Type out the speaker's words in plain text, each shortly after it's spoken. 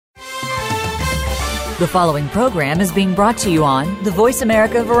The following program is being brought to you on the Voice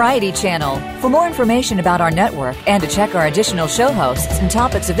America Variety Channel. For more information about our network and to check our additional show hosts and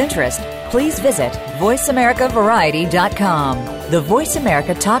topics of interest, please visit voiceamericavariety.com. The Voice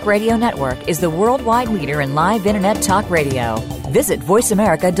America Talk Radio Network is the worldwide leader in live Internet talk radio. Visit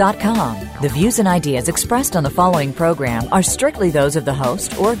voiceamerica.com. The views and ideas expressed on the following program are strictly those of the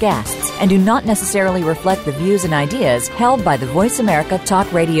host or guests and do not necessarily reflect the views and ideas held by the Voice America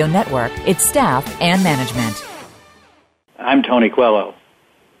Talk Radio Network, its staff, and management. I'm Tony Coelho,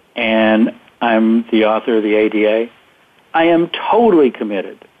 and I'm the author of the ADA. I am totally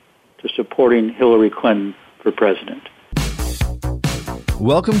committed to supporting Hillary Clinton for president.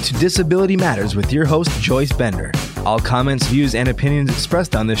 Welcome to Disability Matters with your host, Joyce Bender. All comments, views, and opinions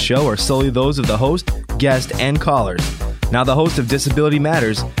expressed on this show are solely those of the host, guest, and callers. Now the host of Disability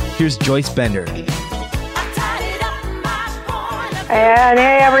Matters, here's Joyce Bender. And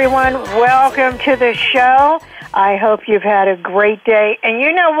hey everyone, welcome to the show. I hope you've had a great day. And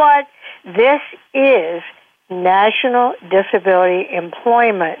you know what? This is National Disability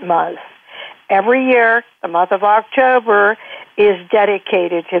Employment Month. Every year, the month of October is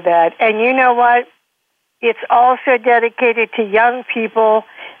dedicated to that. And you know what? It's also dedicated to young people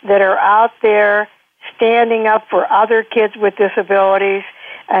that are out there standing up for other kids with disabilities.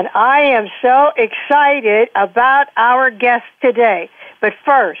 And I am so excited about our guest today. But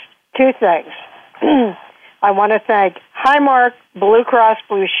first, two things. I want to thank Highmark Blue Cross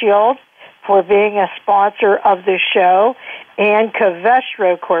Blue Shield for being a sponsor of this show, and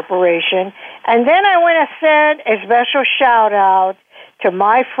Covestro Corporation. And then I want to send a special shout-out to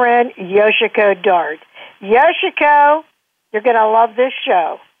my friend Yoshiko Dart. Yoshiko, you're going to love this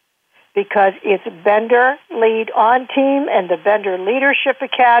show because it's Bender Lead On Team and the Bender Leadership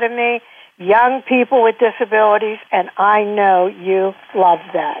Academy, young people with disabilities, and I know you love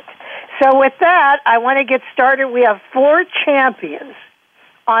that. So with that, I want to get started. We have 4 champions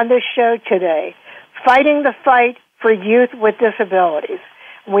on the show today, fighting the fight for youth with disabilities.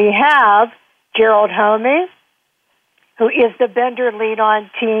 We have Gerald Homey, who is the Bender Lead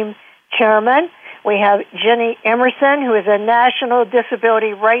On Team Chairman. We have Jenny Emerson, who is a National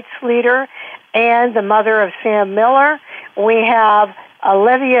Disability Rights Leader and the mother of Sam Miller. We have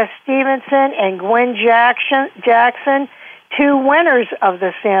Olivia Stevenson and Gwen Jackson, 2 winners of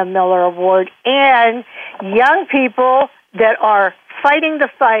the Sam Miller Award, and young people that are fighting the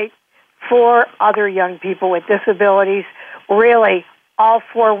fight for other young people with disabilities. Really, all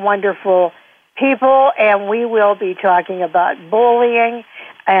 4 wonderful people, and we will be talking about bullying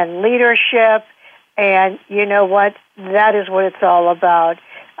and leadership, and you know what? That is what it's all about.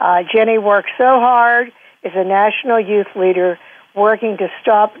 Jenny works so hard, is a national youth leader working to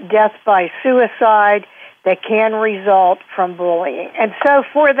stop death by suicide that can result from bullying. And so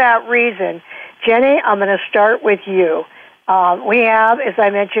for that reason, Jenny, I'm going to start with you. We have, as I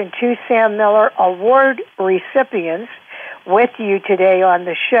mentioned, 2 Sam Miller Award recipients with you today on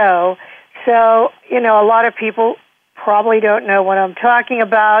the show. So, you know, a lot of people probably don't know what I'm talking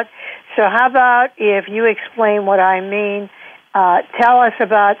about. So how about if you explain what I mean? Tell us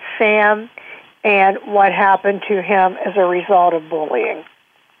about Sam and what happened to him as a result of bullying.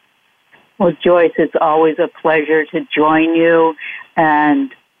 Well, Joyce, it's always a pleasure to join you,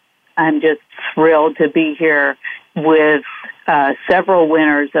 and I'm just thrilled to be here with several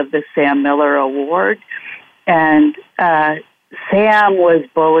winners of the Sam Miller Award. And Sam was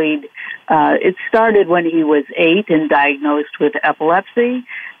bullied. It started when he was 8 and diagnosed with epilepsy.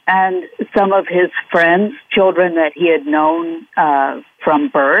 And some of his friends, children that he had known from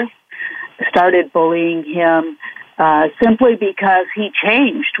birth, started bullying him simply because he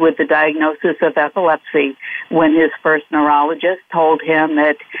changed with the diagnosis of epilepsy when his first neurologist told him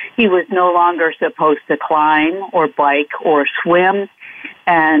that he was no longer supposed to climb or bike or swim,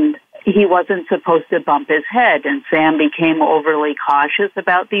 and he wasn't supposed to bump his head. And Sam became overly cautious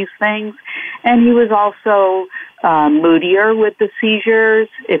about these things, and he was also moodier with the seizures.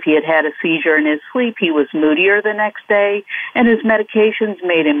 If he had had a seizure in his sleep, he was moodier the next day, and his medications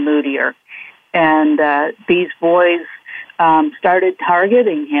made him moodier. And these boys started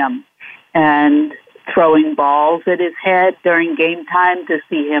targeting him and throwing balls at his head during game time to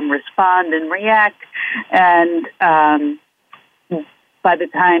see him respond and react. And by the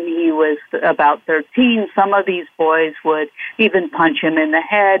time he was about 13, some of these boys would even punch him in the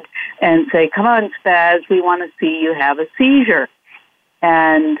head and say, "Come on, Spaz, we want to see you have a seizure."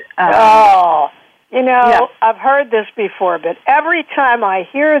 And yeah. I've heard this before, but every time I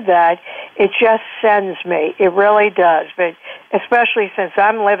hear that, it just sends me. It really does, but especially since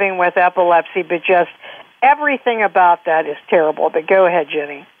I'm living with epilepsy, but just everything about that is terrible. But go ahead,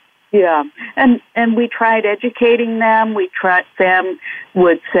 Jenny. Yeah, and we tried educating them. Sam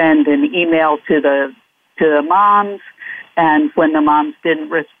would send an email to the moms, and when the moms didn't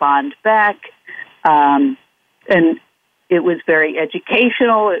respond back, and it was very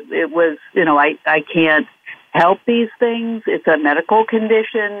educational. It was, I can't help these things. It's a medical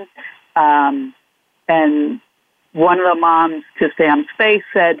condition, and one of the moms, to Sam's face,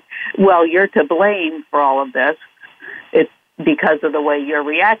 said, "Well, you're to blame for all of this. It's because of the way you're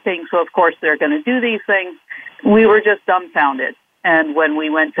reacting, so of course they're going to do these things." We were just dumbfounded. And when we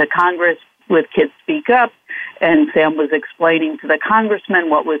went to Congress with Kids Speak Up, and Sam was explaining to the congressman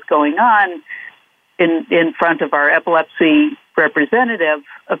what was going on in front of our epilepsy representative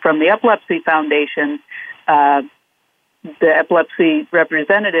from the Epilepsy Foundation, the epilepsy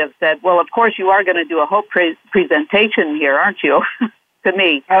representative said, "Well, of course you are going to do a whole presentation here, aren't you?" to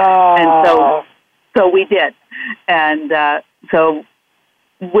me. Oh. And so we did. And so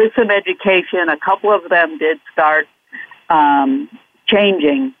with some education, a couple of them did start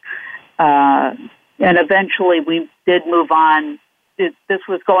changing. And eventually we did move on. This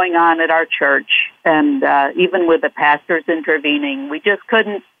was going on at our church. And even with the pastors intervening, we just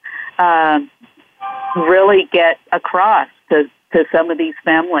couldn't really get across to some of these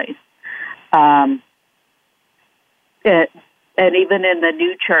families. And even in the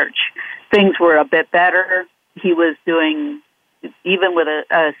new church, things were a bit better. He was doing, even with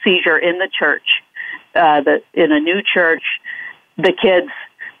a seizure in the church, in a new church, the kids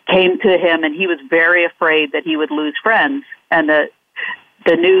came to him, and he was very afraid that he would lose friends. And the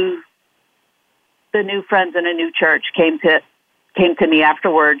new friends in a new church came to me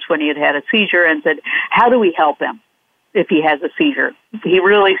afterwards when he had a seizure and said, "How do we help him if he has a seizure?" He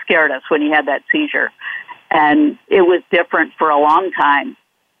really scared us when he had that seizure. And it was different for a long time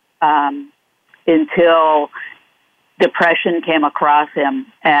until depression came across him.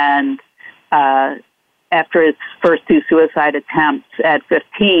 And after his first 2 suicide attempts at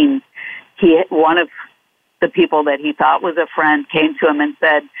 15, one of the people that he thought was a friend came to him and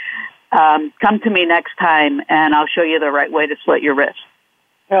said, "Come to me next time, and I'll show you the right way to slit your wrist."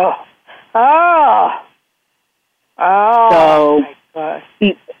 So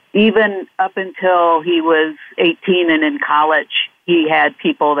even up until he was 18 and in college, he had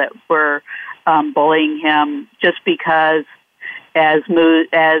people that were bullying him just because, as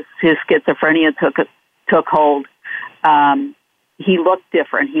his schizophrenia took hold, he looked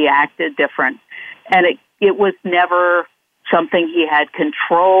different, he acted different, and it was never something he had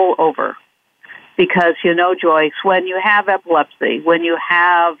control over. Because, Joyce, when you have epilepsy, when you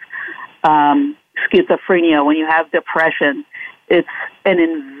have schizophrenia, when you have depression, it's an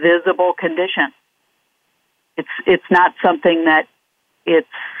invisible condition. It's not something that it's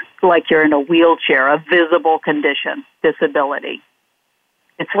like you're in a wheelchair, a visible condition, disability.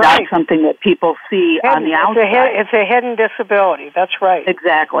 It's not something that people see on the outside. It's a hidden disability. That's right.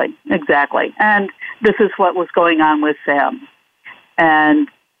 Exactly. And this is what was going on with Sam. And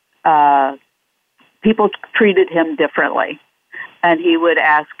people treated him differently. And he would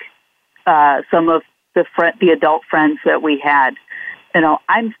ask some of the adult friends that we had,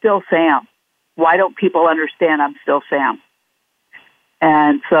 "I'm still Sam. Why don't people understand I'm still Sam?"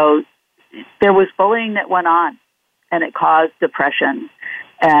 And so there was bullying that went on, and it caused depression.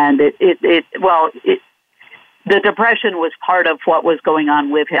 And the depression was part of what was going on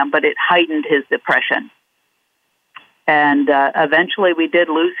with him, but it heightened his depression. And eventually we did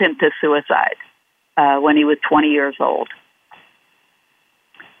lose him to suicide when he was 20 years old.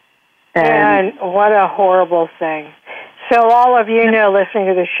 And what a horrible thing. So all of you know, listening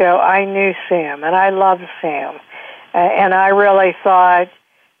to the show, I knew Sam, and I loved Sam. And I really thought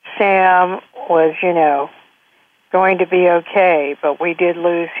Sam was, going to be okay, but we did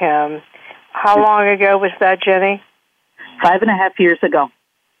lose him. How long ago was that, Jenny? 5.5 years ago.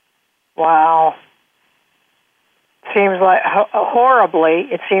 Wow. Seems like,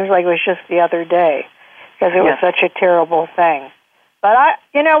 horribly, it seems like it was just the other day, because it was such a terrible thing. But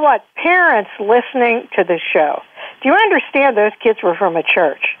you know what? Parents listening to the show, do you understand those kids were from a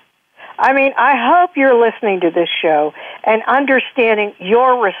church? I mean, I hope you're listening to this show and understanding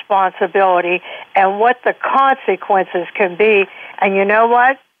your responsibility and what the consequences can be. And you know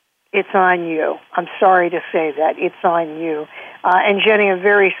what? It's on you. I'm sorry to say that. It's on you. And Jenny, I'm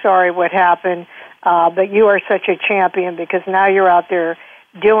very sorry what happened, but you are such a champion because now you're out there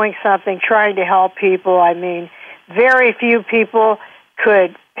doing something, trying to help people. I mean, very few people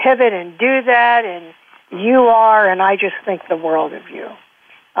could pivot and do that, and you are, and I just think the world of you.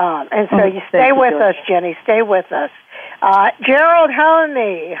 And so you stay with us, Jenny. Stay with us. Gerald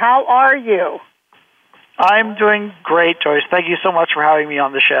Honey, how are you? I'm doing great, Joyce. Thank you so much for having me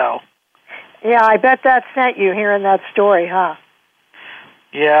on the show. Yeah, I bet that sent you hearing that story, huh?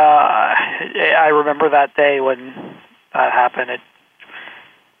 Yeah, I remember that day when that happened.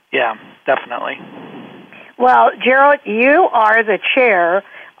 Yeah, definitely. Well, Gerald, you are the chair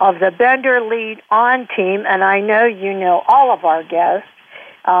of the Bender Lead On team, and I know you know all of our guests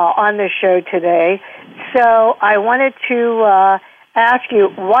on the show today. So I wanted to ask you,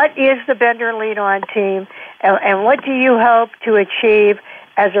 what is the Bender Lead On team, and what do you hope to achieve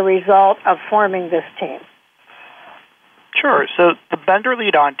as a result of forming this team? Sure. So the Bender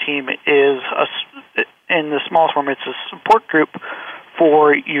Lead On team is, in the smallest form, it's a support group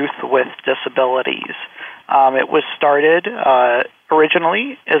for youth with disabilities. It was started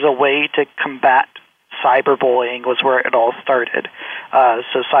originally as a way to combat cyberbullying, was where it all started.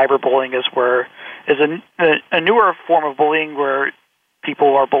 So cyberbullying is a newer form of bullying where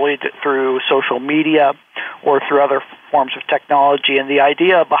people are bullied through social media or through other forms of technology. And the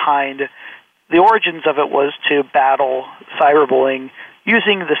idea behind the origins of it was to battle cyberbullying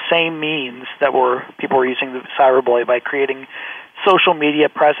using the same means that people were using the cyberbullying, by creating social media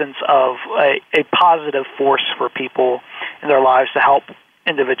presence of a positive force for people in their lives to help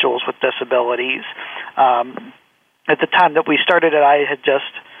individuals with disabilities. At the time that we started it, I had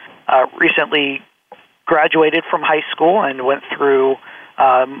just recently graduated from high school and went through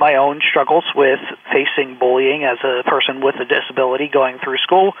my own struggles with facing bullying as a person with a disability going through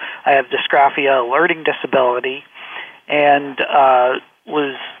school. I have dysgraphia, a learning disability, and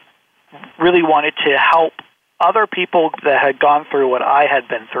was really wanted to help other people that had gone through what I had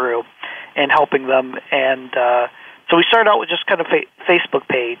been through and helping them. And so we started out with just kind of a Facebook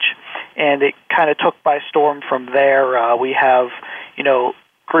page, and it kind of took by storm from there. We have,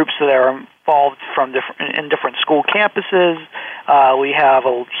 groups that are involved in different school campuses. We have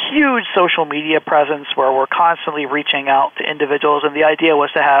a huge social media presence where we're constantly reaching out to individuals, and the idea was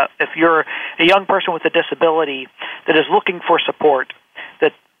to have, if you're a young person with a disability that is looking for support,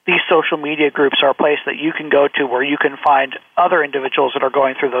 that these social media groups are a place that you can go to where you can find other individuals that are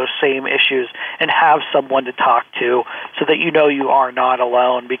going through those same issues and have someone to talk to, so that you are not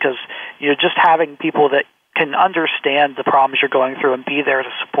alone, because just having people that can understand the problems you're going through and be there to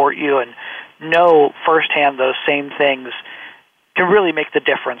support you and know firsthand those same things can really make the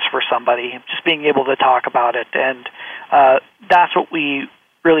difference for somebody, just being able to talk about it. And that's what we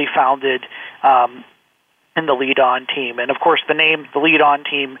really founded in the Lead On team. And, of course, the name, the Lead On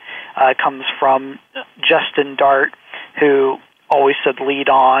team, comes from Justin Dart, who always said lead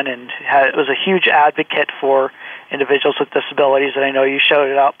on, and was a huge advocate for individuals with disabilities. And I know you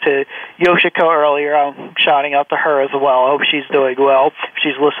shouted out to Yoshiko earlier. I'm shouting out to her as well. I hope she's doing well, if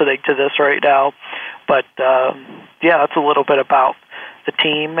she's listening to this right now. But, that's a little bit about the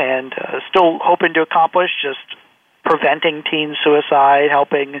team, and still hoping to accomplish just preventing teen suicide,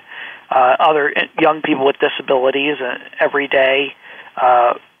 helping other young people with disabilities every day,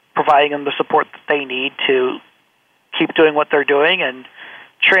 providing them the support that they need to keep doing what they're doing, and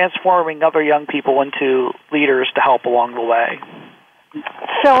transforming other young people into leaders to help along the way.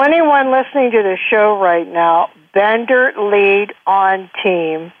 So anyone listening to the show right now, Bender Lead On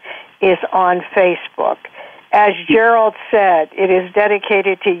Team is on Facebook. As Gerald said, it is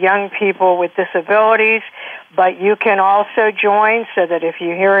dedicated to young people with disabilities, but you can also join, so that if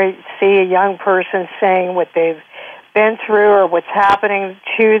you see a young person saying what they've been through or what's happening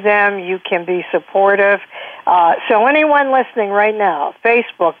to them, you can be supportive. So anyone listening right now,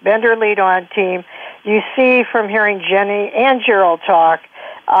 Facebook, Bender Lead On Team, you see from hearing Jenny and Gerald talk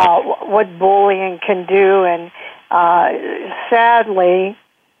what bullying can do, and sadly,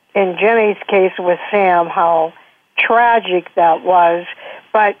 in Jenny's case with Sam, how tragic that was.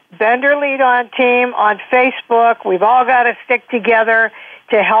 But Bender Lead On Team on Facebook, we've all got to stick together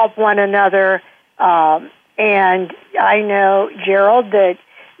to help one another. And I know, Gerald, that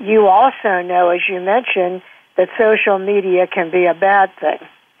you also know, as you mentioned, that social media can be a bad thing.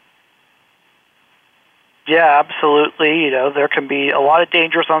 Yeah, absolutely. There can be a lot of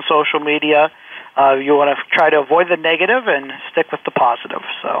dangers on social media. You want to try to avoid the negative and stick with the positive.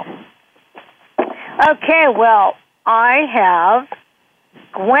 So, okay, well, I have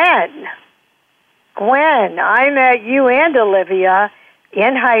Gwen. Gwen, I met you and Olivia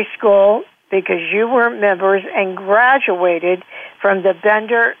in high school because you were members and graduated from the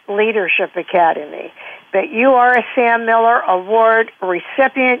Bender Leadership Academy. But you are a Sam Miller Award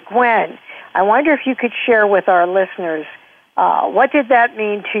recipient. Gwen, I wonder if you could share with our listeners, what did that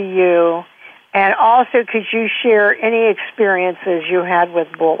mean to you? And also, could you share any experiences you had with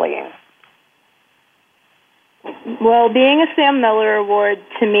bullying? Well, being a Sam Miller Award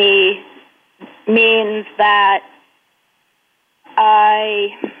to me means that I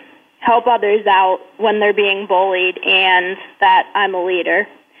help others out when they're being bullied and that I'm a leader.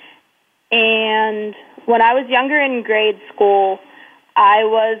 And when I was younger in grade school, I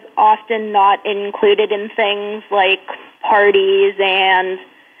was often not included in things like parties and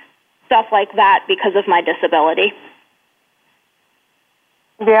stuff like that because of my disability.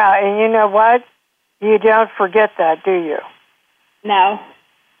 Yeah, and you know what? You don't forget that, do you? No.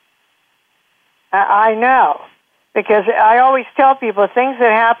 I know, because I always tell people things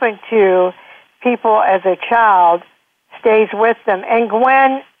that happen to people as a child stays with them. And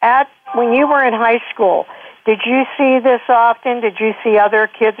Gwen, when you were in high school, did you see this often? Did you see other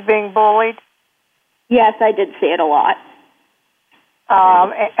kids being bullied? Yes, I did see it a lot.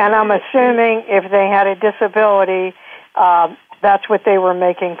 And I'm assuming if they had a disability, that's what they were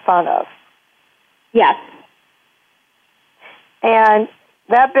making fun of. Yes. And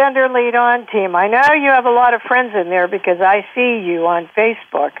that Bender Lead On team, I know you have a lot of friends in there because I see you on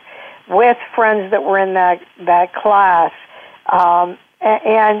Facebook with friends that were in that class.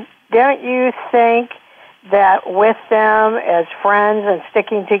 And don't you think that with them as friends and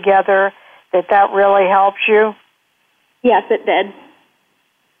sticking together, that really helps you? Yes, it did.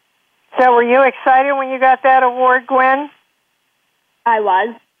 So were you excited when you got that award, Gwen? I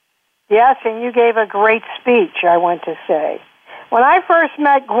was. Yes, and you gave a great speech, I want to say. When I first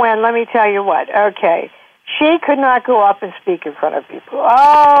met Gwen, let me tell you what, okay, she could not go up and speak in front of people.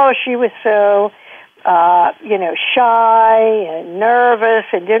 Oh, she was so, shy and nervous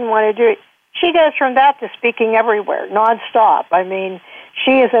and didn't want to do it. She goes from that to speaking everywhere, nonstop. I mean,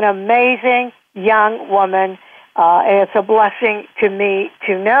 she is an amazing young woman, and it's a blessing to me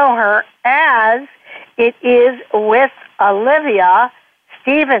to know her, as it is with Olivia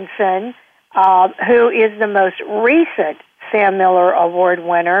Stevenson, who is the most recent Sam Miller Award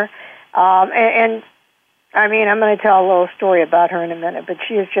winner. And I mean, I'm going to tell a little story about her in a minute, but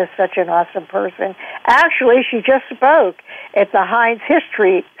she is just such an awesome person. Actually, she just spoke at the Heinz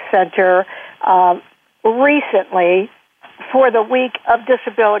History Center recently for the week of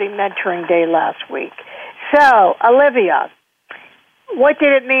Disability Mentoring Day last week. So, Olivia, what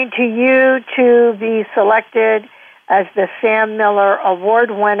did it mean to you to be selected as the Sam Miller Award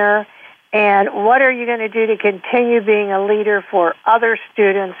winner, and what are you going to do to continue being a leader for other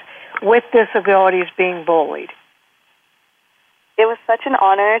students with disabilities being bullied? It was such an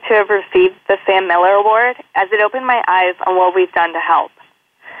honor to have received the Sam Miller Award, as it opened my eyes on what we've done to help.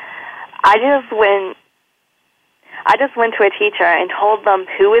 I just went to a teacher and told them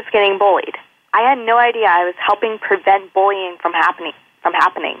who was getting bullied. I had no idea I was helping prevent bullying from happening.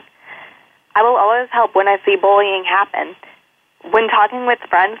 I will always help when I see bullying happen. When talking with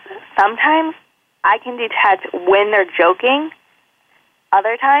friends, sometimes I can detect when they're joking.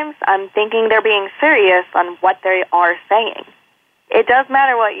 Other times, I'm thinking they're being serious on what they are saying. It does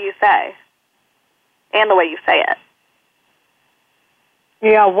matter what you say and the way you say it.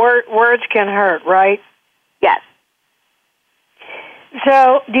 Yeah, words can hurt, right? Yes.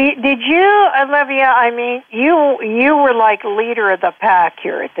 So, did you, Olivia, I mean, you were like leader of the pack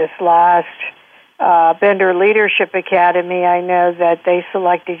here at this last Bender Leadership Academy. I know that they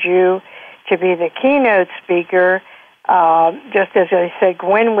selected you to be the keynote speaker. Just as I said,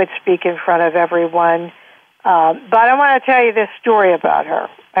 Gwen would speak in front of everyone. But I want to tell you this story about her.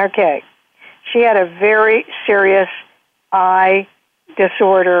 Okay. She had a very serious eye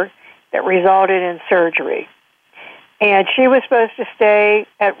disorder that resulted in surgery. And she was supposed to stay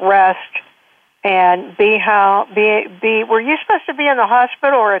at rest and be. Were you supposed to be in the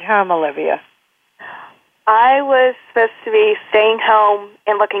hospital or at home, Olivia? I was supposed to be staying home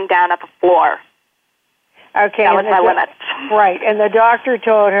and looking down at the floor. Okay. That was my limit. Right. And the doctor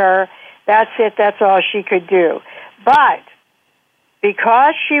told her that's it, that's all she could do. But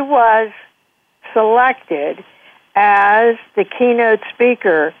because she was selected as the keynote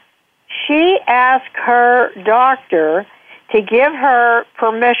speaker, she asked her doctor to give her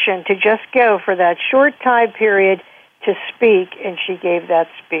permission to just go for that short time period to speak, and she gave that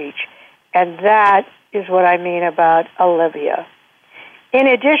speech. And that is what I mean about Olivia. In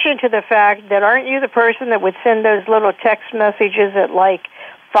addition to the fact that, aren't you the person that would send those little text messages at like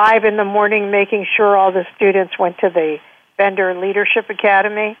 5 in the morning making sure all the students went to the Bender Leadership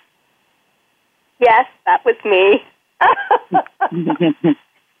Academy? Yes, that was me.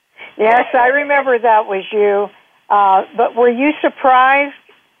 Yes, I remember that was you. But were you surprised?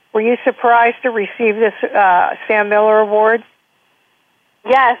 Were you surprised to receive this Sam Miller Award?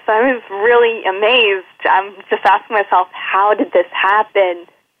 Yes, I was really amazed. I'm just asking myself, how did this happen?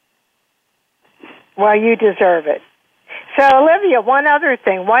 Well, you deserve it. So, Olivia, one other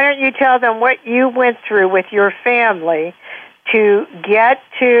thing. Why don't you tell them what you went through with your family to get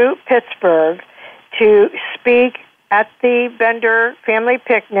to Pittsburgh to speak at the Bender Family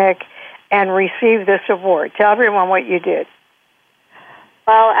Picnic and receive this award? Tell everyone what you did.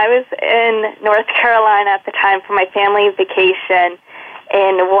 Well, I was in North Carolina at the time for my family vacation,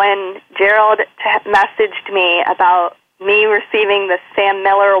 and when Gerald messaged me about me receiving the Sam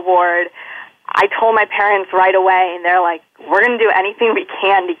Miller Award, I told my parents right away, and they're like, we're going to do anything we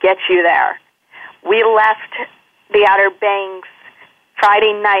can to get you there. We left the Outer Banks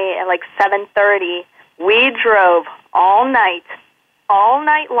Friday night at like 7:30. We drove all night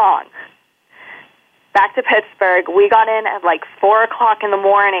long, back to Pittsburgh. We got in at like 4 o'clock in the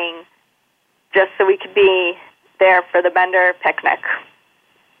morning just so we could be there for the Bender picnic.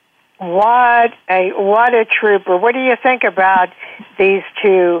 What a trooper. What do you think about these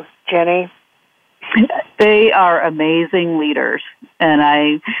two, Jenny? They are amazing leaders,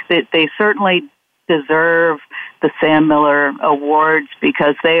 and they certainly deserve the Sam Miller Awards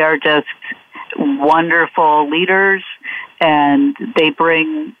because they are just wonderful leaders, and they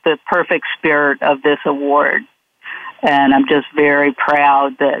bring the perfect spirit of this award. And I'm just very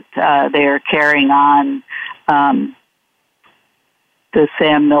proud that they are carrying on the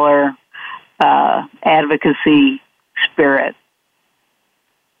Sam Miller advocacy spirit.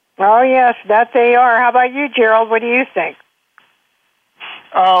 Oh, yes, that they are. How about you, Gerald? What do you think?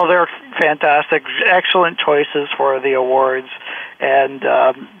 Oh, they're fantastic. Excellent choices for the awards, and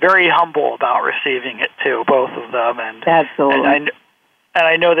very humble about receiving it, too, both of them. And absolutely. And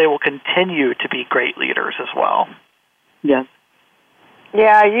I know they will continue to be great leaders as well. Yes.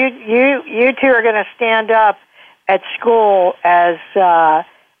 Yeah, you two are going to stand up at school, as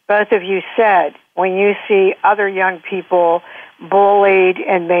both of you said, when you see other young people bullied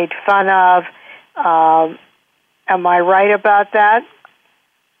and made fun of. Am I right about that?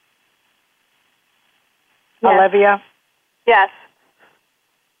 Yes. Olivia? Yes.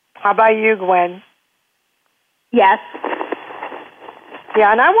 How about you, Gwen? Yes.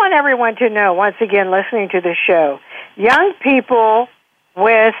 Yeah, and I want everyone to know, once again, listening to the show, young people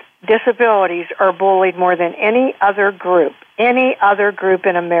with disabilities are bullied more than any other group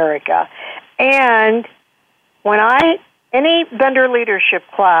in America. And when any Bender leadership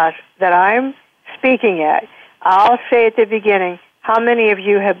class that I'm speaking at, I'll say at the beginning, how many of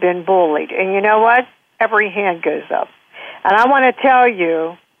you have been bullied? And you know what? Every hand goes up. And I want to tell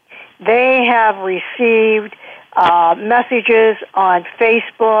you, they have received messages on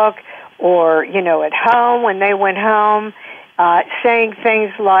Facebook or, at home when they went home, saying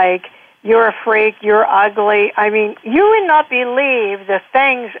things like, you're a freak, you're ugly. I mean, you would not believe the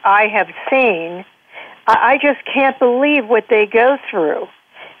things I have seen. I just can't believe what they go through.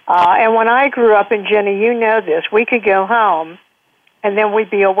 And when I grew up, and Jenny, you know this, we could go home and then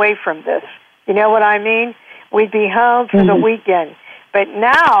we'd be away from this. You know what I mean? We'd be home for the weekend. But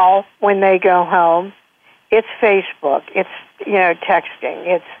now, when they go home, it's Facebook, it's, texting,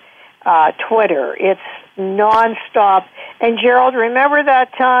 it's Twitter, it's nonstop. And Gerald, remember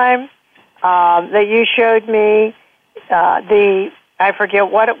that time that you showed me I forget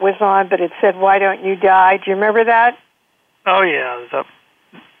what it was on, but it said, "Why don't you die?" Do you remember that? Oh, yeah,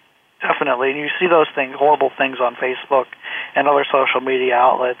 definitely. And you see those horrible things on Facebook and other social media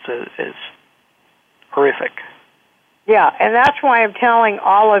outlets. It's horrific. Yeah, and that's why I'm telling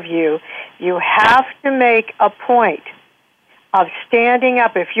all of you, you have to make a point of standing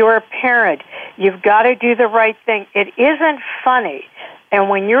up. If you're a parent, you've got to do the right thing. It isn't funny. And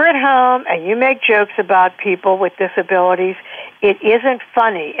when you're at home and you make jokes about people with disabilities, it isn't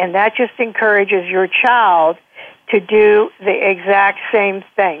funny. And that just encourages your child to do the exact same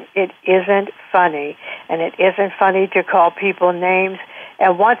thing. It isn't funny. And it isn't funny to call people names.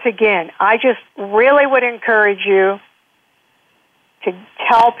 And once again, I just really would encourage you to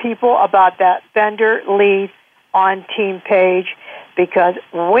tell people about that Bender Lead on Team page, because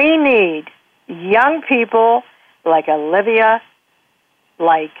we need young people like Olivia,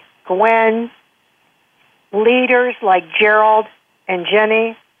 like Gwen, leaders like Gerald and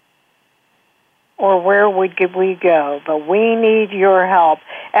Jenny, or where would we go? But we need your help.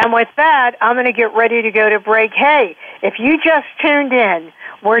 And with that, I'm going to get ready to go to break. Hey, if you just tuned in,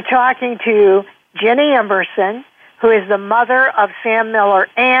 we're talking to Jenny Emberson, who is the mother of Sam Miller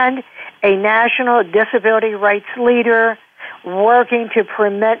and a national disability rights leader working to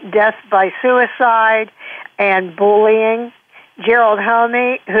prevent death by suicide and bullying. Gerald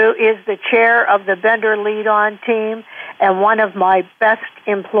Homey, who is the chair of the Bender Lead On team and one of my best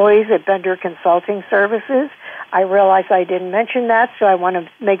employees at Bender Consulting Services. I realize I didn't mention that, so I want to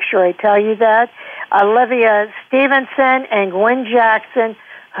make sure I tell you that. Olivia Stevenson and Gwen Jackson,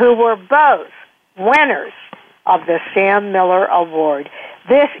 who were both winners of the Sam Miller Award.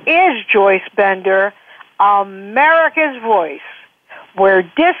 This is Joyce Bender, America's Voice, where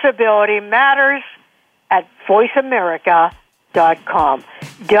disability matters, at voiceamerica.com.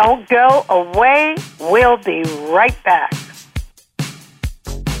 Don't go away. We'll be right back.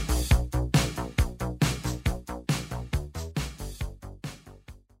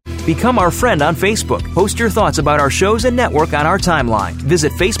 Become our friend on Facebook. Post your thoughts about our shows and network on our timeline.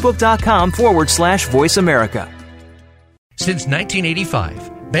 Visit facebook.com/Voice America. Since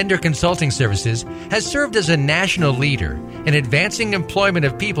 1985, Bender Consulting Services has served as a national leader in advancing employment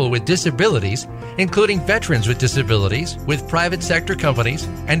of people with disabilities, including veterans with disabilities, with private sector companies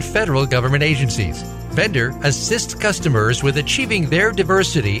and federal government agencies. Bender assists customers with achieving their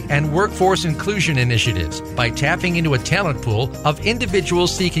diversity and workforce inclusion initiatives by tapping into a talent pool of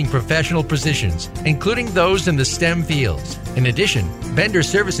individuals seeking professional positions, including those in the STEM fields. In addition, Bender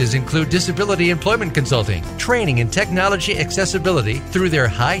services include disability employment consulting, training and technology accessibility through their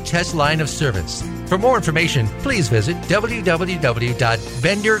high-test line of service. For more information, please visit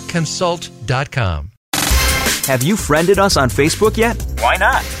www.benderconsult.com. Have you friended us on Facebook yet? Why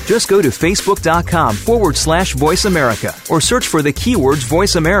not? Just go to facebook.com/Voice America or search for the keywords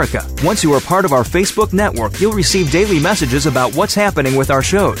Voice America. Once you are part of our Facebook network, you'll receive daily messages about what's happening with our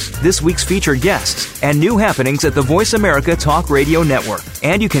shows, this week's featured guests, and new happenings at the Voice America Talk Radio Network.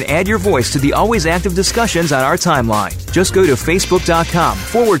 And you can add your voice to the always active discussions on our timeline. Just go to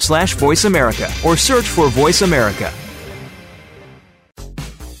facebook.com/Voice America or search for Voice America.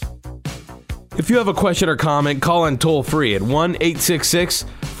 If you have a question or comment, call in toll-free at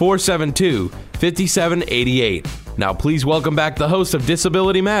 1-866-472-5788. Now, please welcome back the host of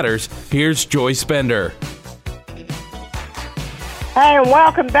Disability Matters. Here's Joyce Bender. Hey,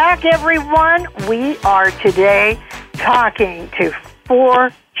 welcome back, everyone. We are today talking to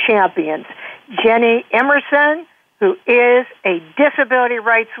 4 champions. Jenny Emerson, who is a disability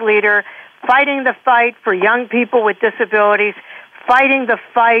rights leader, fighting the fight for young people with disabilities, fighting the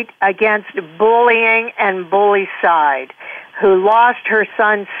fight against bullying and bullycide, who lost her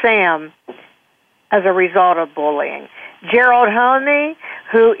son Sam as a result of bullying. Gerald Homey,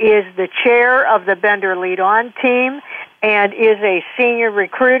 who is the chair of the Bender Lead On team and is a senior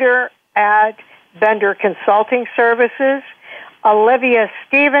recruiter at Bender Consulting Services. Olivia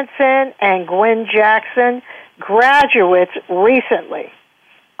Stevenson and Gwen Jackson, graduates recently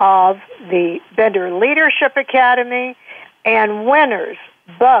of the Bender Leadership Academy and winners,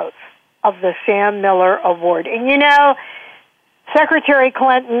 both, of the Sam Miller Award. And you know, Secretary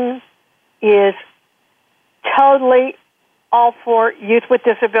Clinton is totally all for youth with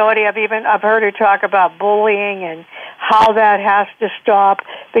disability. I've heard her talk about bullying and how that has to stop.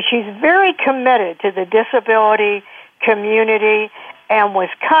 But she's very committed to the disability community and was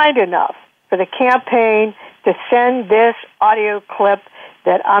kind enough for the campaign to send this audio clip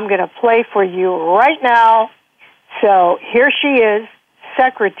that I'm going to play for you right now. So here she is,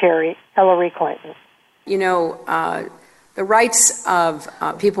 Secretary Hillary Clinton. You know, the rights of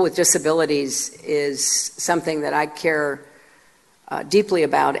people with disabilities is something that I care deeply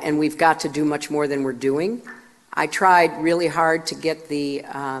about, and we've got to do much more than we're doing. I tried really hard to get the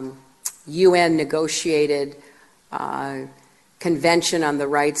UN negotiated Convention on the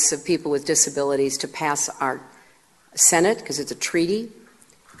Rights of People with Disabilities to pass our Senate, because it's a treaty,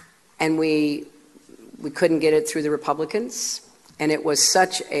 and we couldn't get it through the Republicans, and it was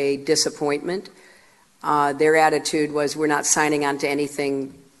such a disappointment. Their attitude was, we're not signing on to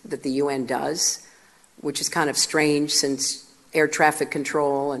anything that the UN does, which is kind of strange since air traffic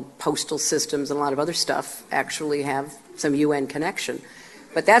control and postal systems and a lot of other stuff actually have some UN connection.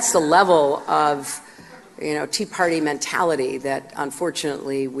 But that's the level of, Tea Party mentality that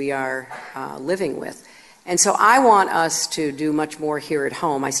unfortunately we are living with. And so I want us to do much more here at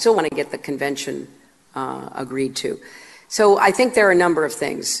home. I still want to get the convention agreed to. So I think there are a number of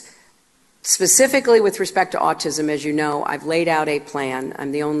things. Specifically with respect to autism, as you know, I've laid out a plan.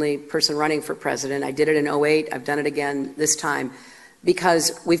 I'm the only person running for president. I did it in 2008. I've done it again this time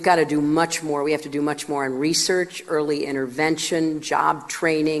because we've got to do much more. We have to do much more on research, early intervention, job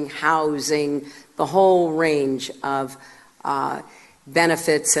training, housing, the whole range of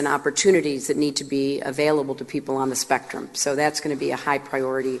benefits and opportunities that need to be available to people on the spectrum. So that's going to be a high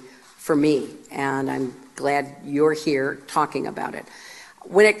priority for me, and I'm glad you're here talking about it.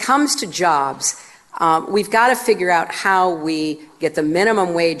 When it comes to jobs, we've got to figure out how we get the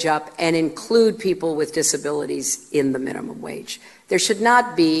minimum wage up and include people with disabilities in the minimum wage. There should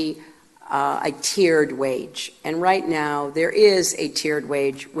not be a tiered wage, and right now there is a tiered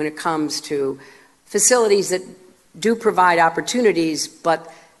wage when it comes to facilities that do provide opportunities,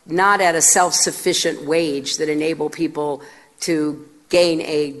 but not at a self-sufficient wage that enable people to gain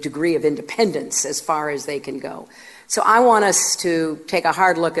a degree of independence as far as they can go. So I want us to take a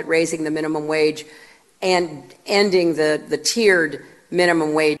hard look at raising the minimum wage and ending the tiered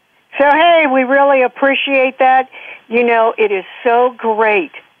minimum wage. So, hey, we really appreciate that. You know, it is so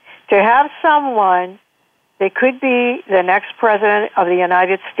great to have someone that could be the next president of the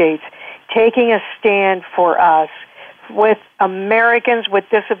United States taking a stand for us with Americans with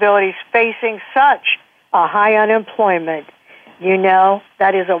disabilities facing such a high unemployment. You know,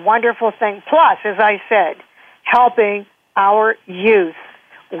 that is a wonderful thing. Plus, as I said, helping our youth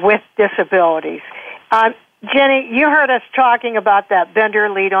with disabilities. Jenny, you heard us talking about that Bender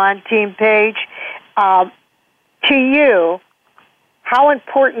Lead On Team page. To you, how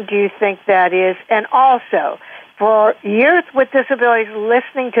important do you think that is? And also, for youth with disabilities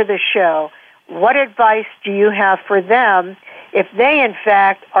listening to the show, what advice do you have for them if they, in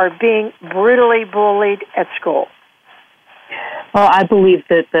fact, are being brutally bullied at school? Well, I believe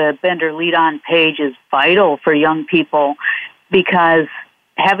that the Bender Lead On page is vital for young people because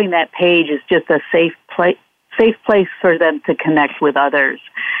having that page is just a safe place for them to connect with others.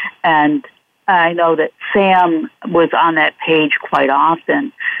 And I know that Sam was on that page quite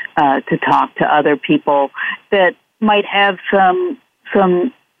often to talk to other people that might have some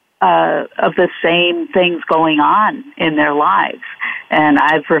of the same things going on in their lives. And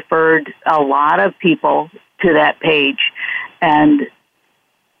I've referred a lot of people to that page. And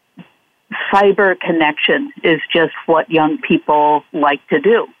cyber connection is just what young people like to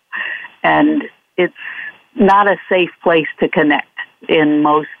do. And it's not a safe place to connect in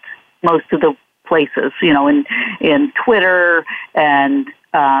most of the places, you know, in Twitter and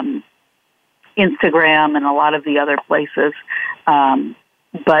Instagram and a lot of the other places.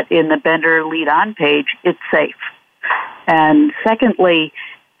 But in the Bender Lead On page, it's safe. And secondly,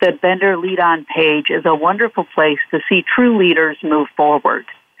 the Bender Lead On page is a wonderful place to see true leaders move forward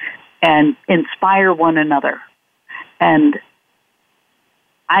and inspire one another. And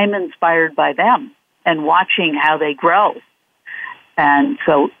I'm inspired by them and watching how they grow. And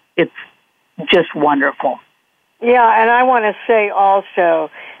so it's just wonderful. Yeah, and I want to say also,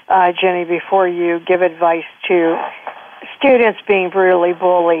 Jenny, before you give advice to students being brutally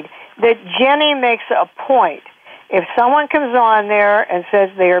bullied, that Jenny makes a point. If someone comes on there and says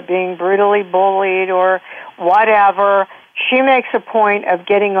they are being brutally bullied or whatever, she makes a point of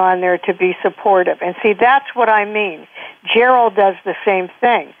getting on there to be supportive. And see, that's what I mean. Gerald does the same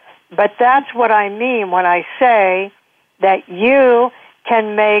thing. But that's what I mean when I say that you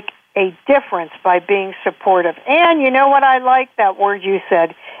can make a difference by being supportive. And you know what I like? That word you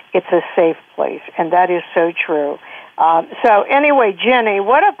said, it's a safe place. And that is so true. So anyway, Jenny,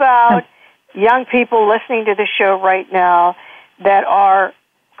 what about young people listening to the show right now that are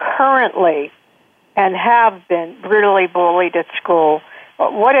currently and have been brutally bullied at school?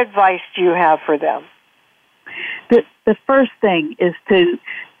 What advice do you have for them? The first thing is to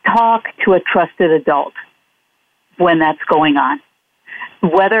talk to a trusted adult when that's going on,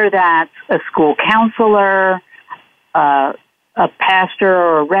 whether that's a school counselor, a pastor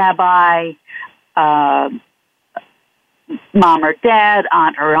or a rabbi, mom or dad,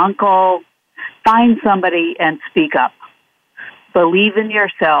 aunt or uncle. Find somebody and speak up. Believe in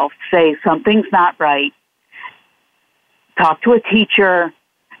yourself. Say something's not right. Talk to a teacher.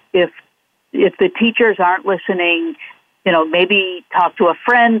 If the teachers aren't listening, you know, maybe talk to a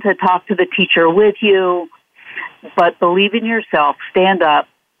friend to talk to the teacher with you. But believe in yourself. Stand up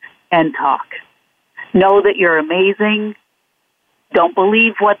and talk. Know that you're amazing. Don't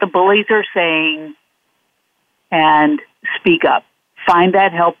believe what the bullies are saying. And speak up. Find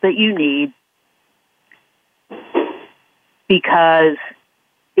that help that you need, because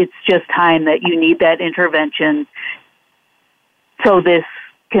it's just time that you need that intervention so this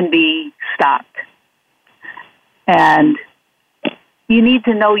can be stopped. And you need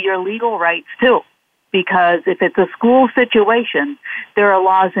to know your legal rights too, because if it's a school situation, there are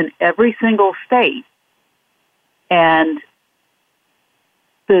laws in every single state, and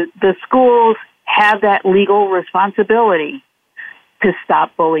the schools have that legal responsibility to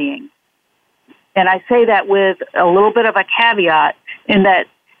stop bullying. And I say that with a little bit of a caveat in that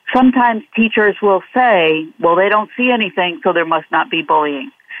sometimes teachers will say, well, they don't see anything, so there must not be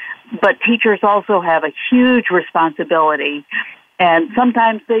bullying. But teachers also have a huge responsibility, and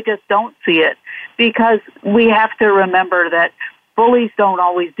sometimes they just don't see it, because we have to remember that bullies don't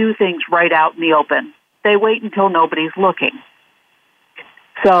always do things right out in the open. They wait until nobody's looking.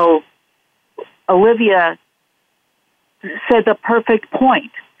 So Olivia said the perfect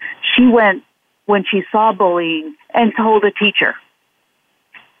point. She went when she saw bullying and told a teacher.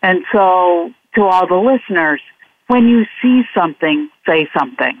 And so, to all the listeners, when you see something, say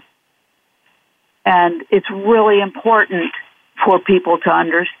something. And it's really important for people to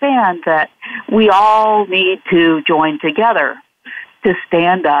understand that we all need to join together to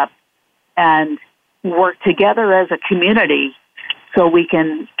stand up and work together as a community so we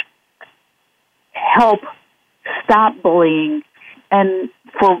can help stop bullying. And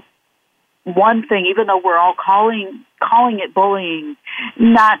for one thing, even though we're all calling it bullying,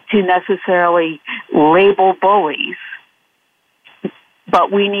 not to necessarily label bullies,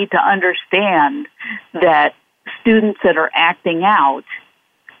 but we need to understand that students that are acting out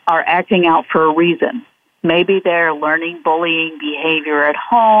for a reason. Maybe they're learning bullying behavior at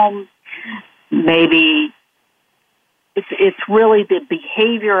home. Maybe it's really the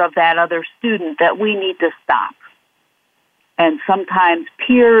behavior of that other student that we need to stop. And sometimes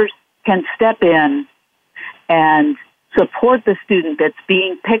peers can step in and support the student that's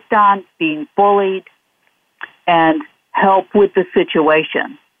being picked on, being bullied, and help with the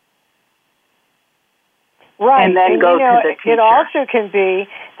situation. Right. And then go to the teacher. It also can be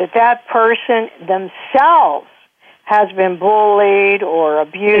that person themselves has been bullied or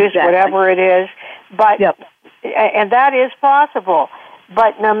abused, exactly. whatever it is. But and that is possible.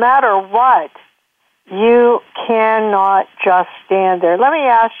 But no matter what, you cannot just stand there. Let me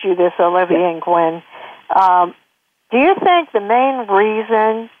ask you this, Olivia and Gwen. Do you think the main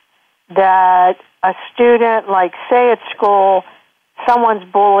reason that a student, like say at school, someone's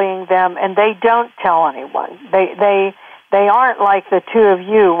bullying them and they don't tell anyone, they aren't like the two of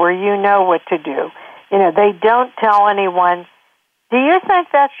you where you know what to do. You know, they don't tell anyone. Do you think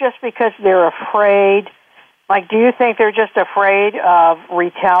that's just because they're afraid? Like, do you think they're just afraid of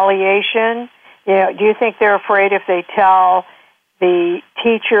retaliation? You know, do you think they're afraid if they tell the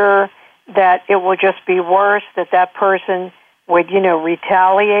teacher that it will just be worse, that person would,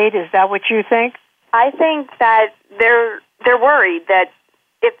 retaliate? Is that what you think? I think that they're worried that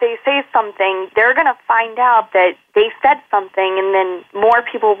if they say something, they're going to find out that they said something, and then more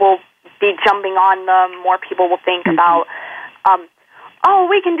people will be jumping on them. More people will think about, oh,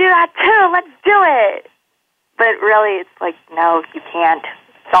 we can do that too. Let's do it. But really, it's like, no, you can't.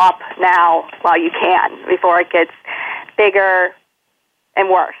 Stop now while you can before it gets bigger and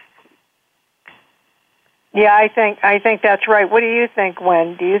worse. Yeah, I think that's right. What do you think,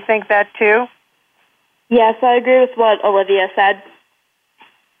 Gwen? Do you think that too? Yes, I agree with what Olivia said.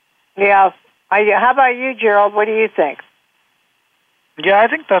 Yeah. How about you, Gerald? What do you think? Yeah, I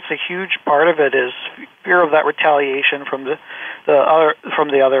think that's a huge part of it is fear of that retaliation from the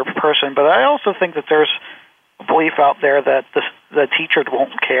other person. But I also think that there's a belief out there that the teacher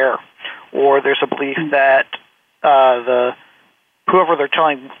won't care, or there's a belief that whoever they're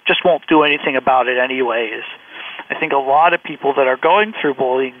telling just won't do anything about it anyways. I think a lot of people that are going through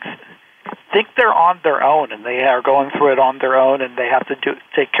bullying think they're on their own, and they are going through it on their own, and they have to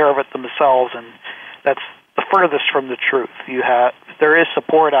take care of it themselves, and that's the furthest from the truth. There is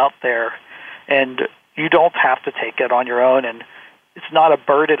support out there, and you don't have to take it on your own, and it's not a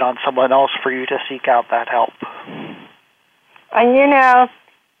burden on someone else for you to seek out that help. And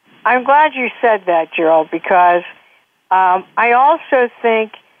I'm glad you said that, Gerald, because I also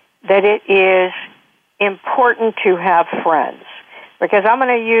think that it is important to have friends. Because I'm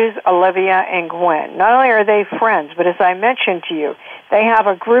going to use Olivia and Gwen. Not only are they friends, but as I mentioned to you, they have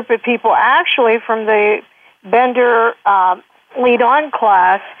a group of people actually from the Bender Lead On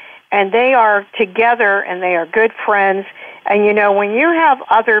class, and they are together and they are good friends. And when you have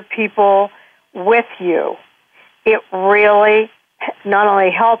other people with you, it really not only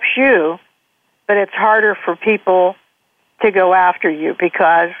helps you, but it's harder for people to go after you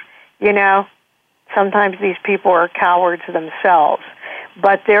because, sometimes these people are cowards themselves.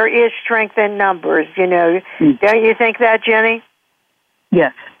 But there is strength in numbers, Don't you think that, Jenny?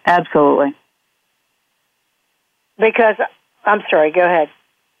 Yes, absolutely. Because, I'm sorry, go ahead.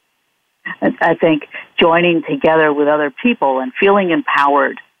 I think joining together with other people and feeling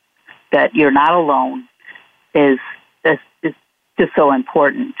empowered that you're not alone is just so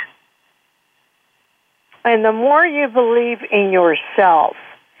important. And the more you believe in yourself,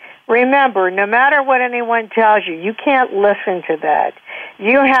 remember, no matter what anyone tells you, you can't listen to that.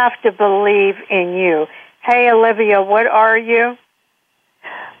 You have to believe in you. Hey, Olivia, what are you?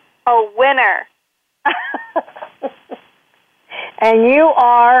 A winner. And you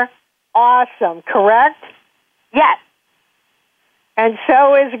are awesome, correct? Yes. And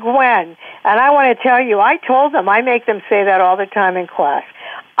so is Gwen. And I want to tell you, I told them, I make them say that all the time in class.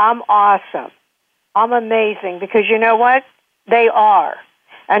 I'm awesome. I'm amazing. Because you know what? They are.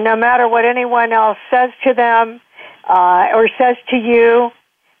 And no matter what anyone else says to them or says to you,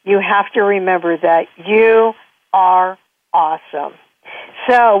 you have to remember that you are awesome.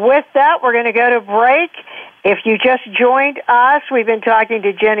 So with that, we're going to go to break. If you just joined us, we've been talking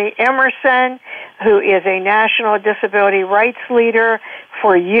to Jenny Emerson, who is a national disability rights leader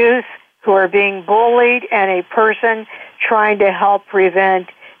for youth who are being bullied and a person trying to help prevent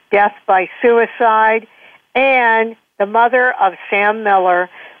death by suicide, and the mother of Sam Miller,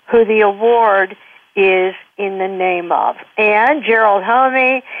 who the award is in the name of. And Gerald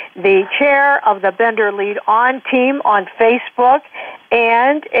Homey, the chair of the Bender Lead On team on Facebook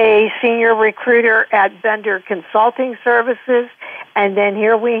and a senior recruiter at Bender Consulting Services. And then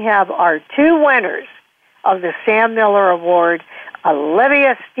here we have our two winners of the Sam Miller Award,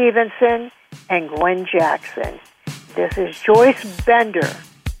 Olivia Stevenson and Gwen Jackson. This is Joyce Bender.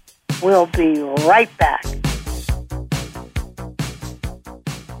 We'll be right back.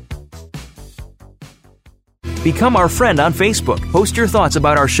 Become our friend on Facebook. Post your thoughts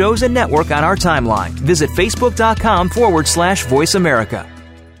about our shows and network on our timeline. Visit Facebook.com/Voice America.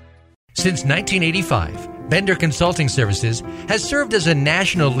 Since 1985, Bender Consulting Services has served as a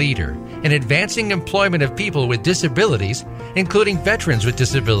national leader in advancing employment of people with disabilities, including veterans with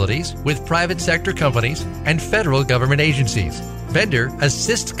disabilities, with private sector companies and federal government agencies. Bender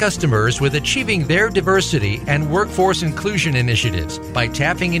assists customers with achieving their diversity and workforce inclusion initiatives by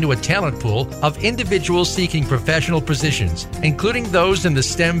tapping into a talent pool of individuals seeking professional positions, including those in the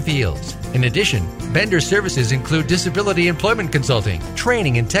STEM fields. In addition, Bender services include disability employment consulting,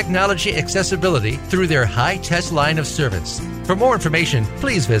 training and technology accessibility through their high-test line of service. For more information,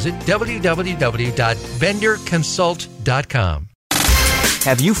 please visit www.benderconsult.com.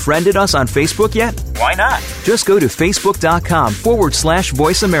 Have you friended us on Facebook yet? Why not? Just go to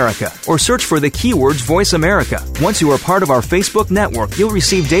Facebook.com/Voice America or search for the keywords Voice America. Once you are part of our Facebook network, you'll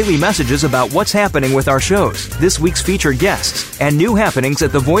receive daily messages about what's happening with our shows, this week's featured guests, and new happenings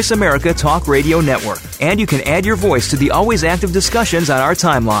at the Voice America Talk Radio Network. And you can add your voice to the always active discussions on our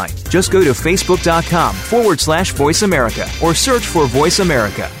timeline. Just go to Facebook.com/Voice America or search for Voice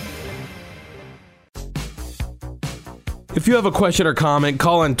America. If you have a question or comment,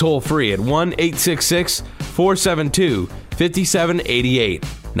 call in toll-free at 1-866-472-5788.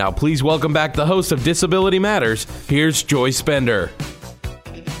 Now please welcome back the host of Disability Matters. Here's Joyce Bender.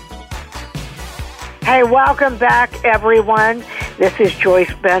 Hey, welcome back, everyone. This is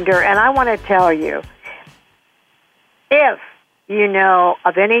Joyce Bender, and I want to tell you, if you know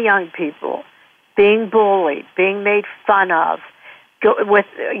of any young people being bullied, being made fun of, with,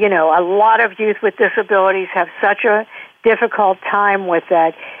 you know, a lot of youth with disabilities have such a difficult time with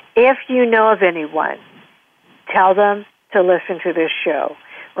that. If you know of anyone, tell them to listen to this show.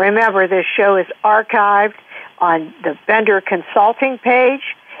 Remember, this show is archived on the Bender Consulting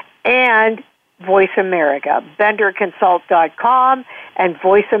page and Voice America, benderconsult.com and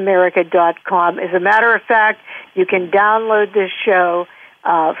voiceamerica.com. As a matter of fact, you can download this show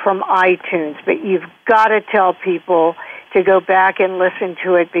from iTunes, but you've got to tell people to go back and listen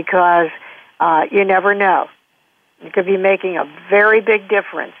to it because you never know. You could be making a very big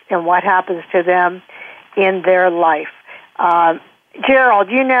difference in what happens to them in their life. Gerald,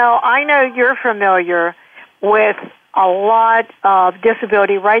 you know, I know you're familiar with a lot of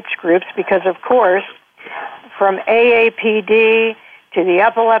disability rights groups because, of course, from AAPD to the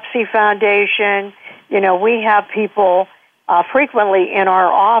Epilepsy Foundation, you know, we have people frequently in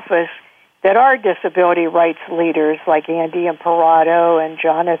our office that are disability rights leaders like Andy Imparato and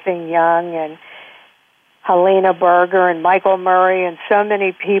Jonathan Young and Helena Berger and Michael Murray and so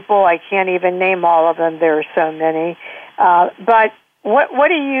many people. I can't even name all of them. There are so many. But what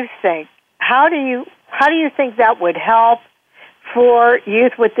do you think? How do you think that would help for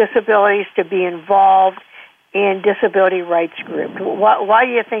youth with disabilities to be involved in disability rights groups? Why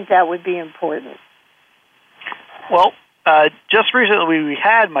do you think that would be important? Well, just recently we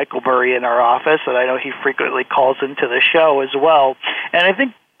had Michael Murray in our office, and I know he frequently calls into the show as well. And I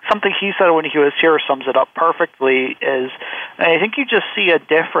think something he said when he was here sums it up perfectly is I think you just see a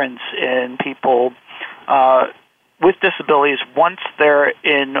difference in people with disabilities once they're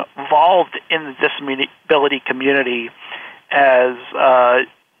involved in the disability community as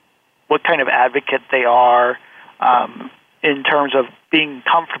what kind of advocate they are in terms of being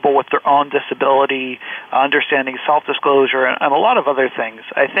comfortable with their own disability, understanding self-disclosure, and a lot of other things.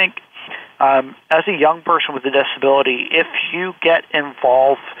 I think as a young person with a disability, if you get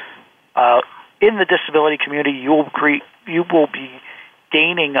involved in the disability community, you will be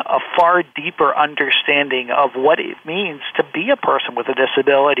gaining a far deeper understanding of what it means to be a person with a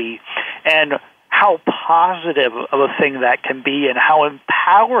disability and how positive of a thing that can be and how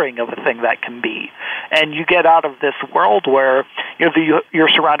empowering of a thing that can be. And you get out of this world where you're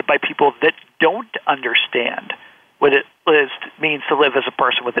surrounded by people that don't understand what it means to live as a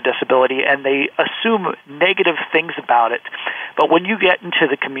person with a disability, and they assume negative things about it. But when you get into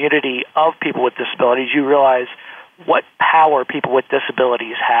the community of people with disabilities, you realize what power people with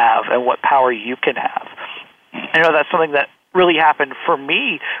disabilities have and what power you can have. I know that's something that really happened for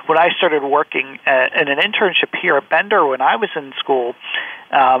me when I started working in an internship here at Bender when I was in school,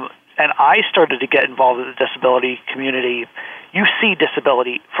 and I started to get involved in the disability community. You see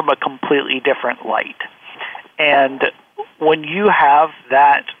disability from a completely different light. And when you have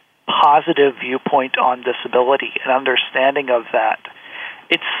that positive viewpoint on disability and understanding of that,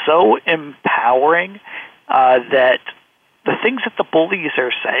 it's so empowering that the things that the bullies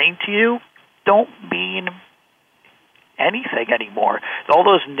are saying to you don't mean anything anymore. All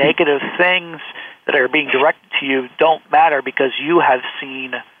those negative things that are being directed to you don't matter because you have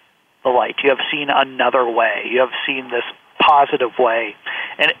seen the light. You have seen another way. You have seen this positive way,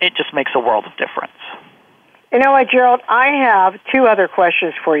 and it just makes a world of difference. You know what, Gerald? I have two other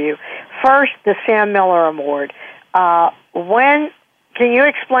questions for you. First, the Sam Miller Award. Can you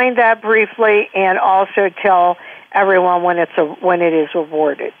explain that briefly, and also tell everyone when it is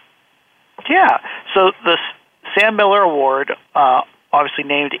awarded? Yeah. So the Sam Miller Award, obviously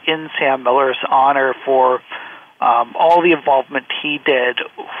named in Sam Miller's honor for all the involvement he did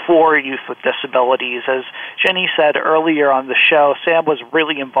for youth with disabilities. As Jenny said earlier on the show, Sam was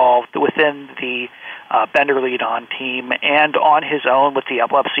really involved within the Bender Lead On team and on his own with the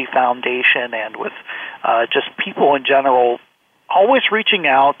Epilepsy Foundation and with just people in general, always reaching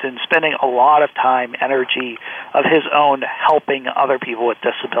out and spending a lot of time, energy of his own helping other people with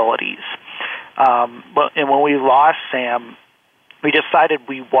disabilities. And when we lost Sam, we decided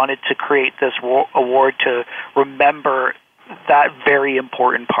we wanted to create this award to remember that very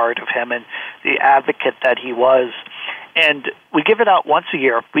important part of him and the advocate that he was. And we give it out once a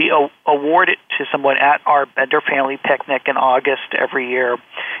year. We award it to someone at our Bender Family Picnic in August every year.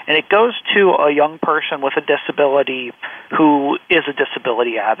 And it goes to a young person with a disability who is a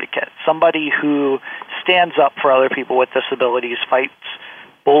disability advocate, somebody who stands up for other people with disabilities, fights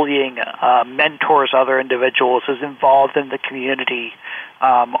bullying, mentors other individuals, is involved in the community,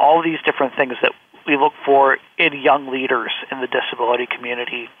 all these different things that we look for in young leaders in the disability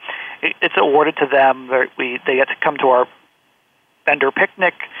community. It's awarded to them. They get to come to our Bender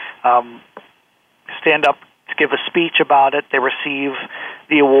picnic, stand up to give a speech about it. They receive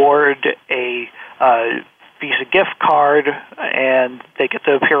the award, a Visa gift card, and they get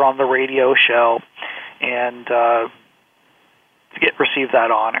to appear on the radio show and receive that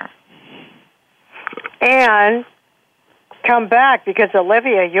honor. And come back, because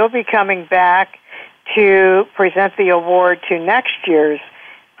Olivia, you'll be coming back to present the award to next year's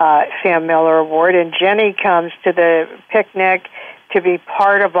Sam Miller Award, and Jenny comes to the picnic to be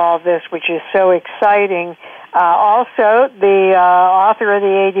part of all this, which is so exciting. Also, the author of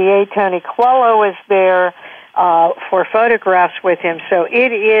the ADA, Tony Coelho, is there for photographs with him, so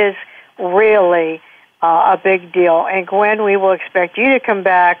it is really a big deal. And Gwen, we will expect you to come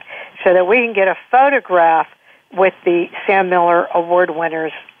back so that we can get a photograph with the Sam Miller Award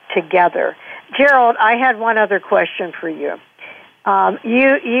winners together. Gerald, I had one other question for you.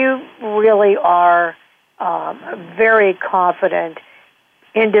 You really are a very confident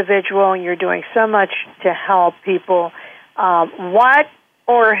individual, and you're doing so much to help people. What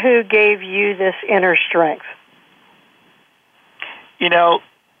or who gave you this inner strength?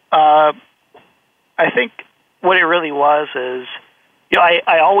 I think what it really was is,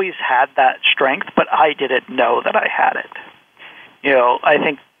 I always had that strength, but I didn't know that I had it. I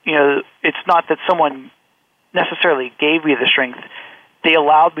think, it's not that someone necessarily gave me the strength. They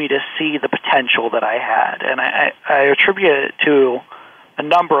allowed me to see the potential that I had. And I attribute it to a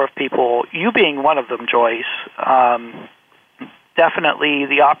number of people, you being one of them, Joyce. Definitely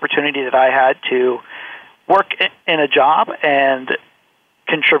the opportunity that I had to work in a job and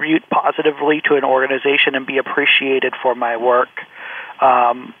contribute positively to an organization and be appreciated for my work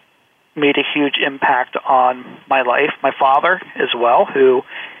made a huge impact on my life. My father as well, who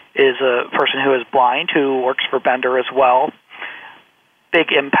is a person who is blind, who works for Bender as well.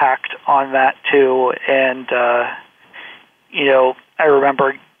 Big impact on that too. And, I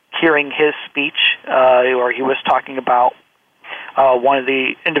remember hearing his speech where he was talking about one of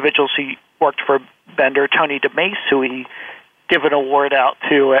the individuals who worked for Bender, Tony DeMace, who he give an award out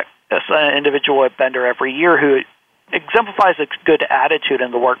to as an individual at Bender every year who exemplifies a good attitude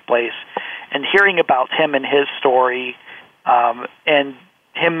in the workplace. And hearing about him and his story and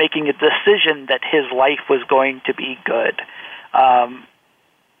him making a decision that his life was going to be good.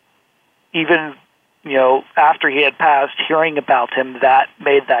 Even, after he had passed, hearing about him, that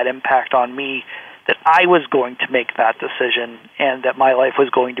made that impact on me, that I was going to make that decision and that my life was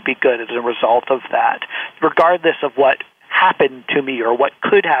going to be good as a result of that, regardless of what happened to me or what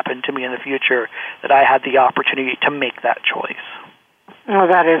could happen to me in the future, that I had the opportunity to make that choice. Oh,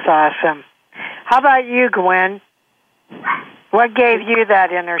 that is awesome. How about you, Gwen? What gave you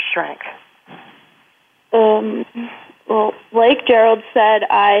that inner strength? Well, like Gerald said,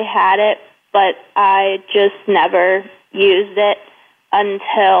 I had it, but I just never used it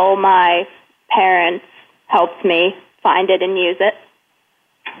until my parents helped me find it and use it.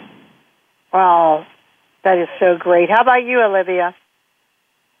 Wow, that is so great. How about you, Olivia?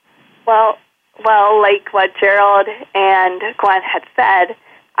 Well, like what Gerald and Gwen had said,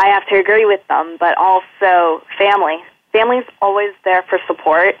 I have to agree with them, but also family. Family's always there for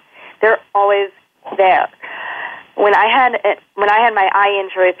support. They're always there. When I had my eye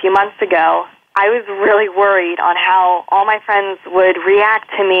injury a few months ago, I was really worried on how all my friends would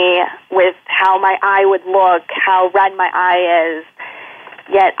react to me with how my eye would look, how red my eye is.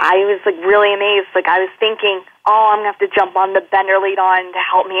 Yet I was really amazed. I was thinking, I'm going to have to jump on the Bender Lead On to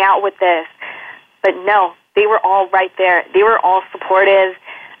help me out with this. But no, they were all right there. They were all supportive.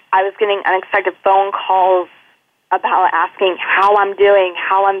 I was getting unexpected phone calls about asking how I'm doing,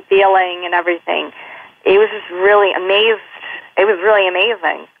 how I'm feeling, and everything. It was just really amazed. It was really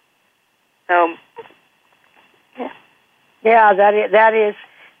amazing. So, yeah, that is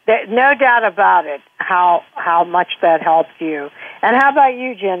no doubt about it. How much that helped you. And how about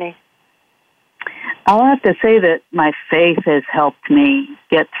you, Jenny? I'll have to say that my faith has helped me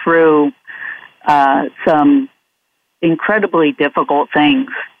get through some incredibly difficult things.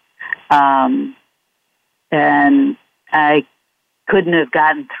 And I couldn't have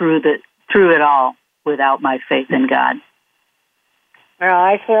gotten through it all without my faith in God. Well,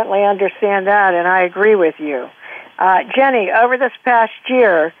 I certainly understand that, and I agree with you. Jenny, over this past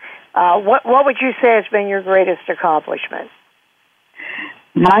year, what would you say has been your greatest accomplishment?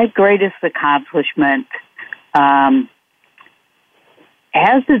 My greatest accomplishment has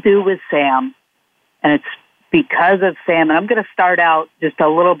to do with Sam, and it's because of Sam. And I'm going to start out just a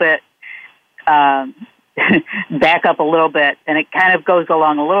little bit, back up a little bit, and it kind of goes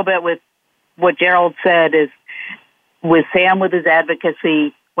along a little bit with what Gerald said is with Sam with his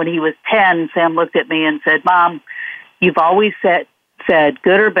advocacy. When he was 10, Sam looked at me and said, "Mom, you've always said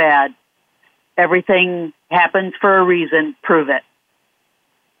good or bad, everything happens for a reason, prove it."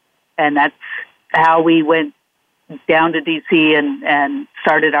 And that's how we went down to D.C. and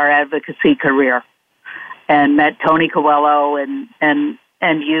started our advocacy career and met Tony Coelho and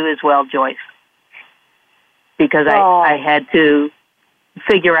you as well, Joyce, because I had to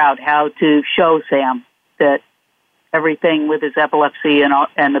figure out how to show Sam that everything with his epilepsy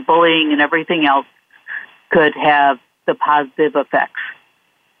and the bullying and everything else could have the positive effects.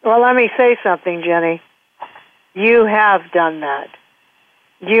 Well, let me say something, Jenny. You have done that.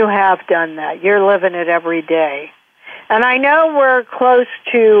 You have done that. You're living it every day. And I know we're close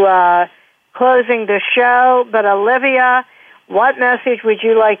to closing the show, but Olivia, what message would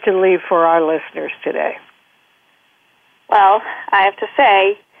you like to leave for our listeners today? Well, I have to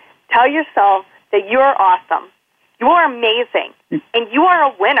say, tell yourself that you're awesome. You are amazing, and you are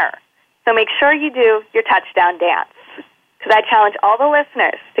a winner. So make sure you do your touchdown dance. Because I challenge all the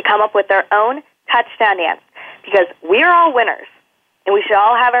listeners to come up with their own touchdown dance, because we are all winners, and we should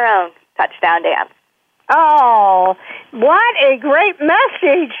all have our own touchdown dance. Oh, what a great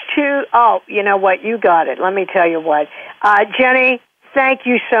message you know what? You got it. Let me tell you what. Jenny, thank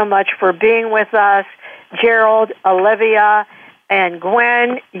you so much for being with us. Gerald, Olivia, and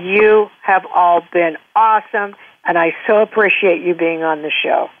Gwen, you have all been awesome, and I so appreciate you being on the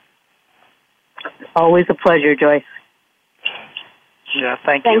show. Always a pleasure, Joyce. Yeah,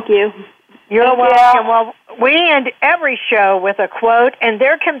 thank you. Thank you. You're welcome. Well, we end every show with a quote, and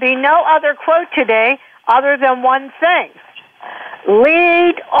there can be no other quote today other than one thing.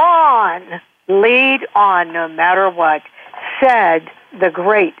 Lead on, no matter what, said the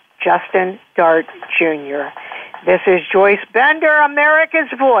great Justin Dart Jr. This is Joyce Bender, America's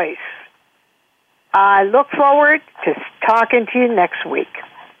Voice. I look forward to talking to you next week.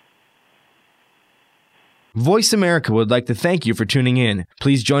 Voice America would like to thank you for tuning in.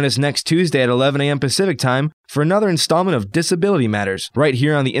 Please join us next Tuesday at 11 a.m. Pacific Time for another installment of Disability Matters, right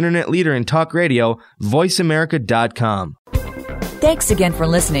here on the internet leader in talk radio, voiceamerica.com. Thanks again for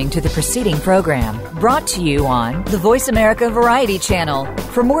listening to the preceding program, brought to you on the Voice America Variety Channel.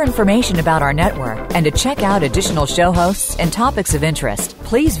 For more information about our network and to check out additional show hosts and topics of interest,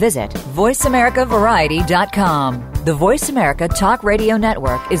 please visit voiceamericavariety.com. The Voice America Talk Radio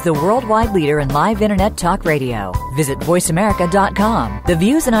Network is the worldwide leader in live Internet talk radio. Visit voiceamerica.com. The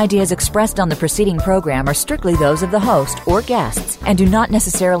views and ideas expressed on the preceding program are strictly those of the host or guests and do not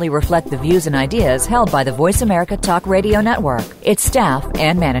necessarily reflect the views and ideas held by the Voice America Talk Radio Network, its staff,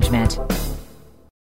 and management.